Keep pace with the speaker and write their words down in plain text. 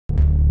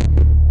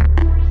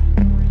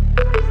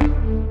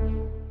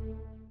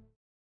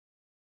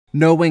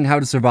Knowing how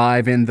to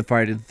survive in the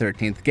Friday the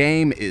 13th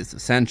game is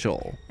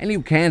essential, and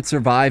you can't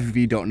survive if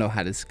you don't know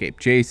how to escape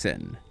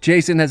Jason.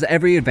 Jason has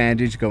every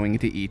advantage going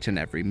into each and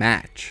every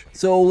match.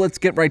 So let's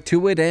get right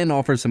to it and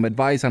offer some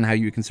advice on how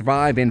you can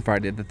survive in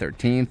Friday the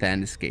 13th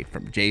and escape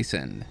from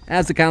Jason.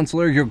 As a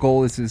counselor, your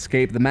goal is to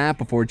escape the map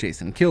before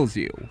Jason kills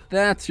you.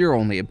 That's your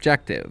only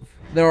objective.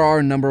 There are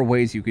a number of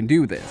ways you can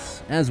do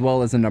this, as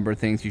well as a number of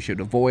things you should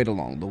avoid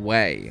along the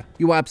way.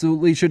 You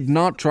absolutely should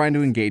not try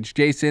to engage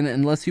Jason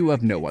unless you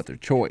have no other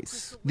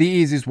choice. The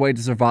easiest way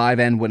to survive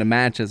and win a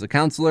match as a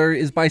counselor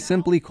is by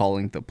simply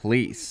calling the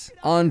police.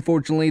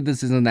 Unfortunately,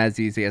 this isn't as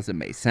easy as it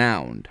may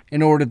sound.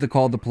 In order to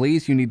call the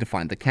police, you need to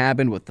find the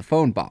cabin with the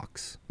phone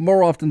box.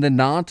 More often than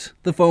not,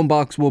 the phone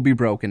box will be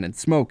broken and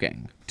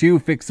smoking. To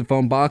fix the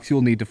phone box,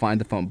 you'll need to find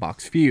the phone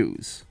box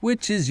fuse,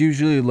 which is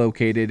usually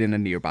located in a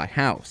nearby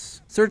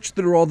house. Search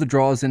through all the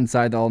drawers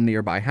inside all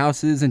nearby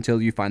houses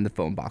until you find the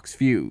phone box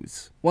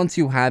fuse. Once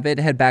you have it,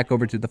 head back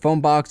over to the phone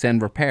box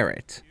and repair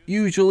it.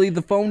 Usually,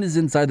 the phone is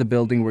inside the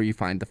building where you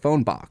find the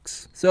phone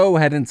box, so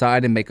head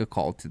inside and make a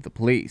call to the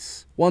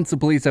police. Once the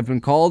police have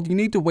been called, you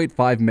need to wait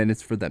 5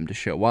 minutes for them to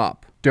show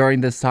up.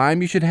 During this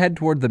time, you should head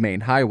toward the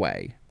main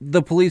highway.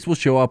 The police will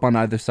show up on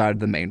either side of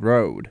the main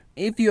road.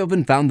 If you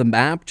haven't found the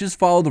map, just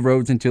follow the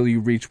roads until you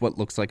reach what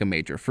looks like a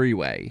major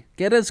freeway.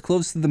 Get as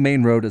close to the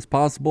main road as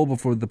possible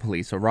before the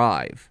police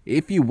arrive.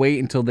 If you wait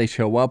until they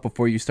show up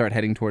before you start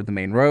heading toward the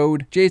main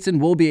road, Jason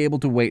will be able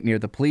to wait near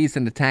the police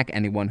and attack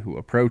anyone who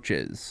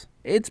approaches.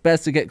 It's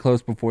best to get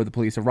close before the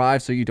police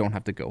arrive so you don't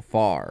have to go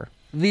far.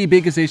 The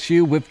biggest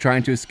issue with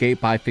trying to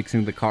escape by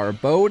fixing the car or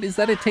boat is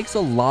that it takes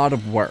a lot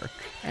of work,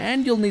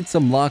 and you'll need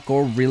some luck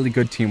or really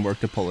good teamwork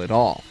to pull it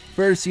off.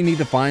 First, you need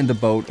to find the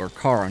boat or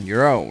car on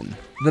your own.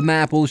 The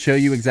map will show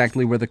you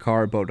exactly where the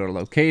car or boat are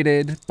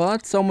located,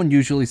 but someone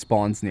usually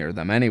spawns near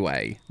them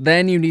anyway.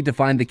 Then you need to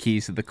find the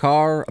keys to the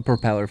car, a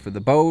propeller for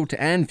the boat,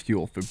 and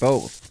fuel for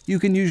both. You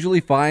can usually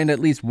find at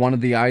least one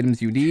of the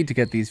items you need to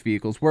get these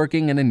vehicles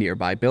working in a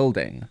nearby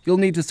building. You'll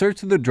need to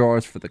search through the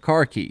drawers for the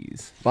car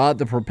keys, but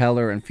the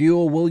propeller and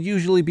fuel will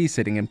usually be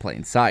sitting in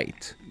plain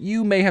sight.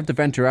 You may have to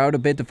venture out a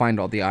bit to find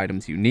all the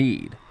items you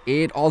need.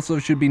 It also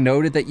should be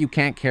noted that you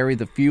can't carry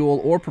the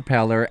fuel or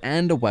propeller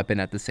and a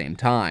weapon at the same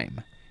time.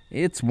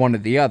 It's one or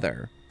the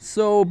other,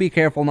 so be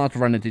careful not to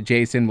run into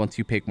Jason once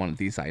you pick one of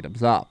these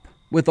items up.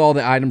 With all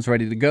the items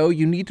ready to go,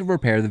 you need to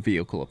repair the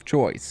vehicle of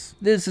choice.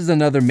 This is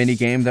another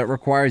minigame that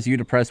requires you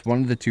to press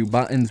one of the 2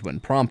 buttons when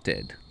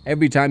prompted.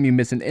 Every time you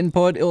miss an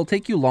input, it will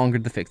take you longer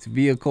to fix the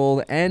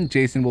vehicle, and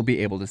Jason will be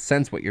able to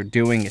sense what you're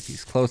doing if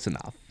he's close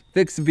enough.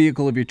 Fix the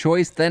vehicle of your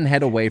choice, then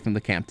head away from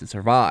the camp to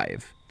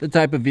survive. The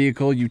type of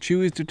vehicle you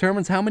choose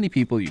determines how many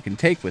people you can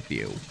take with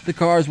you. The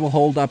cars will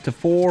hold up to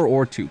 4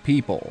 or 2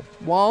 people,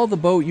 while the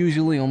boat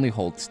usually only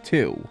holds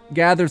 2.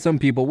 Gather some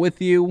people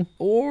with you,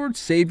 or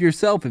save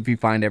yourself if you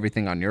find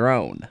everything on your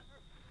own.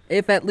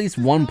 If at least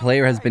one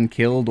player has been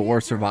killed or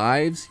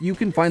survives, you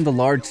can find the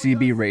large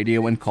CB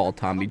radio and call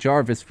Tommy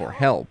Jarvis for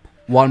help.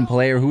 One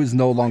player who is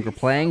no longer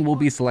playing will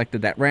be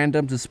selected at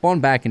random to spawn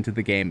back into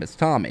the game as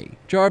Tommy.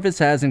 Jarvis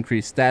has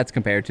increased stats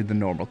compared to the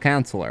normal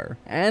counselor,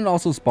 and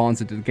also spawns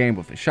into the game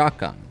with a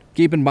shotgun.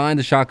 Keep in mind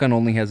the shotgun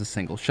only has a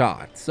single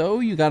shot, so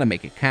you gotta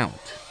make it count.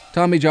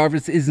 Tommy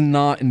Jarvis is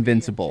not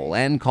invincible,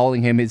 and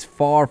calling him is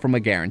far from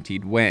a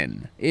guaranteed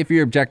win. If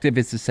your objective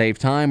is to save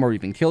time or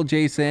even kill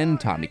Jason,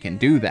 Tommy can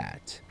do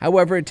that.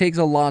 However, it takes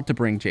a lot to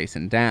bring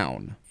Jason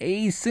down.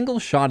 A single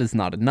shot is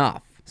not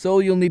enough, so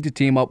you'll need to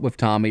team up with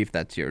Tommy if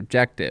that's your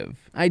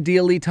objective.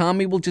 Ideally,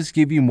 Tommy will just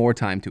give you more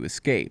time to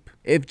escape.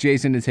 If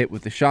Jason is hit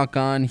with a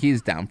shotgun,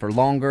 he's down for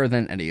longer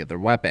than any other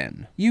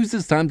weapon. Use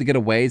this time to get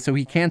away so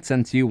he can't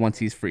sense you once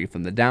he's free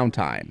from the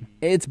downtime.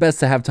 It's best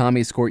to have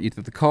Tommy escort you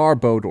to the car,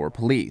 boat, or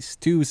police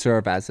to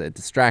serve as a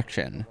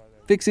distraction.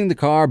 Fixing the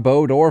car,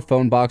 boat, or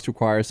phone box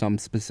requires some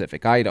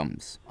specific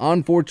items.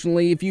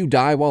 Unfortunately, if you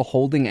die while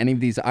holding any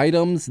of these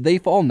items, they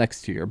fall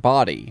next to your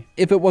body.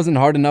 If it wasn't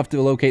hard enough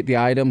to locate the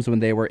items when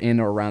they were in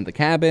or around the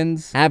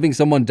cabins, having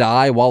someone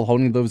die while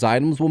holding those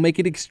items will make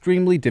it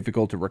extremely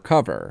difficult to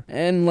recover,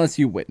 unless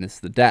you witness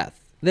the death.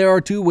 There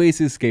are 2 ways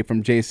to escape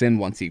from Jason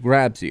once he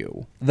grabs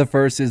you. The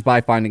first is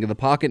by finding the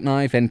pocket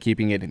knife and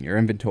keeping it in your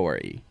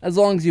inventory. As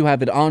long as you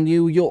have it on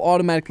you, you'll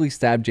automatically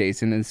stab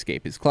Jason and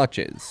escape his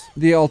clutches.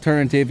 The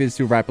alternative is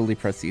to rapidly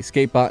press the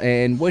escape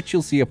button, which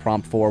you'll see a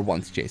prompt for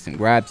once Jason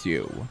grabs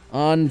you.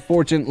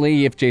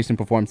 Unfortunately, if Jason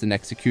performs an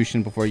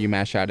execution before you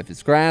mash out of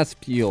his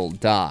grasp, you'll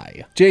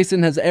die.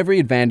 Jason has every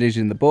advantage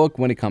in the book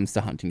when it comes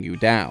to hunting you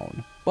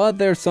down, but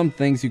there are some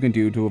things you can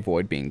do to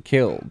avoid being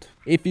killed.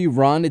 If you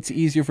run, it's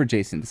easier for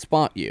Jason to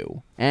spot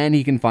you, and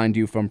he can find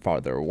you from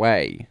farther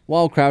away.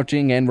 While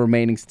crouching and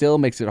remaining still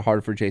makes it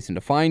hard for Jason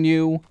to find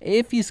you,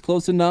 if he's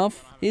close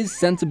enough, his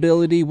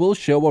sensibility will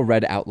show a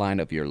red outline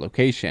of your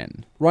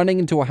location. Running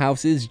into a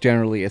house is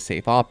generally a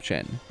safe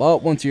option,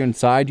 but once you're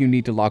inside, you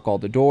need to lock all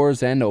the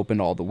doors and open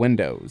all the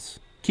windows.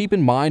 Keep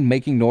in mind,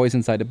 making noise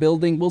inside a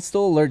building will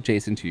still alert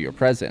Jason to your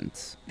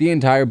presence. The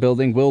entire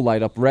building will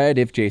light up red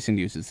if Jason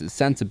uses his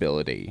sense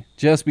ability.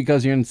 Just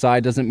because you're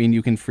inside doesn't mean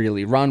you can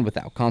freely run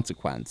without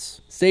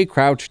consequence. Stay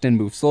crouched and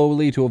move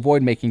slowly to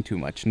avoid making too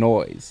much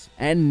noise.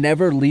 And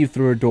never leave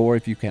through a door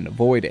if you can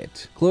avoid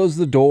it. Close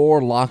the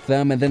door, lock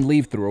them, and then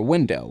leave through a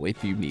window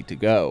if you need to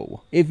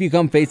go. If you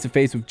come face to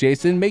face with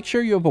Jason, make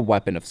sure you have a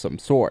weapon of some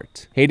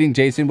sort. Hitting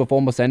Jason with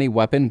almost any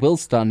weapon will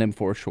stun him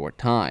for a short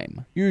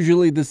time.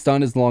 Usually the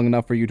stun is long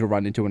enough for you to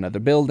run into another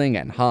building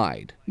and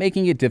hide,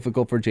 making it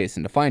difficult for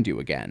Jason to find you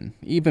again,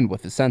 even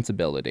with his sense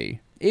ability.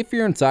 If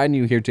you're inside and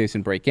you hear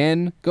Jason break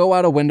in, go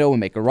out a window and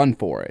make a run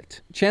for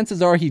it.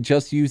 Chances are he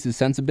just used his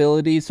sense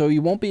ability, so he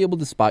won't be able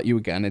to spot you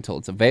again until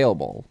it's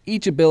available.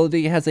 Each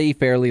ability has a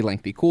fairly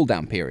lengthy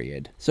cooldown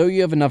period, so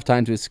you have enough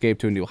time to escape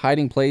to a new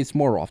hiding place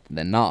more often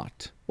than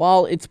not.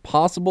 While it's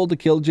possible to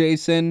kill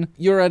Jason,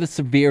 you're at a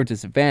severe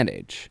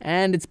disadvantage,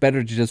 and it's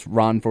better to just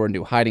run for a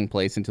new hiding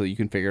place until you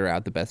can figure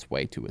out the best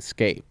way to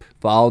escape.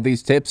 Follow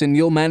these tips and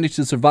you'll manage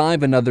to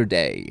survive another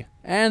day.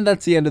 And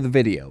that's the end of the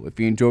video. If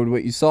you enjoyed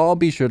what you saw,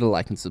 be sure to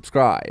like and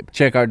subscribe.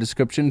 Check our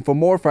description for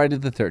more Friday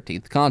the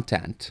 13th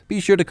content.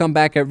 Be sure to come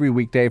back every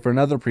weekday for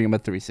another Prima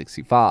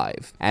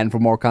 365. And for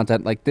more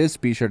content like this,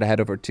 be sure to head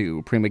over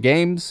to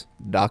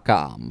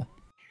primagames.com.